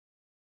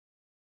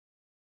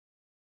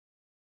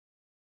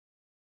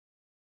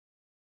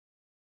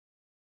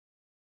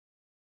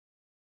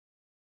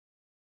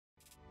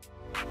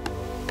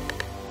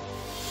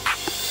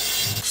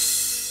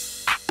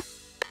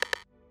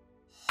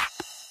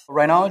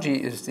Rhinology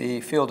is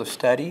the field of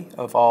study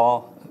of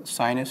all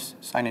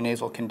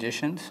sinonasal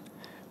conditions.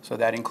 So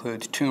that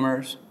includes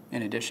tumors,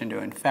 in addition to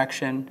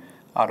infection,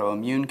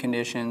 autoimmune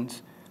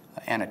conditions,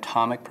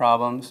 anatomic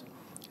problems.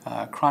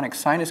 Chronic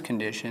sinus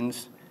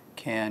conditions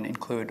can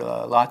include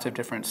lots of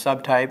different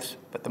subtypes,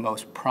 but the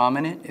most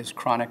prominent is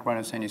chronic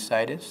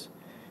rhinosinusitis.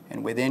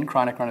 And within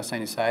chronic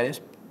rhinosinusitis,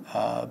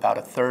 about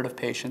a third of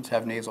patients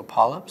have nasal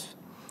polyps.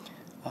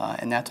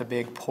 And that's a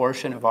big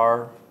portion of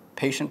our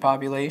patient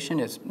population,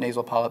 as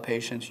nasal polyp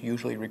patients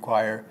usually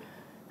require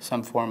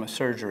some form of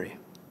surgery.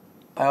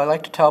 I would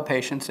like to tell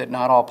patients that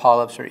not all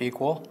polyps are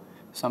equal.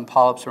 Some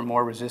polyps are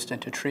more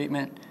resistant to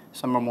treatment,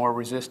 some are more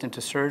resistant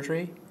to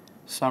surgery,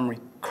 some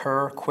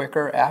recur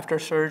quicker after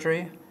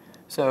surgery.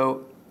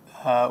 So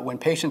when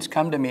patients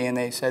come to me and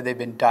they said they've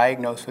been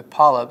diagnosed with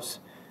polyps,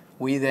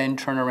 we then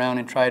turn around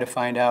and try to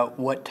find out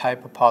what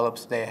type of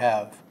polyps they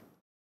have.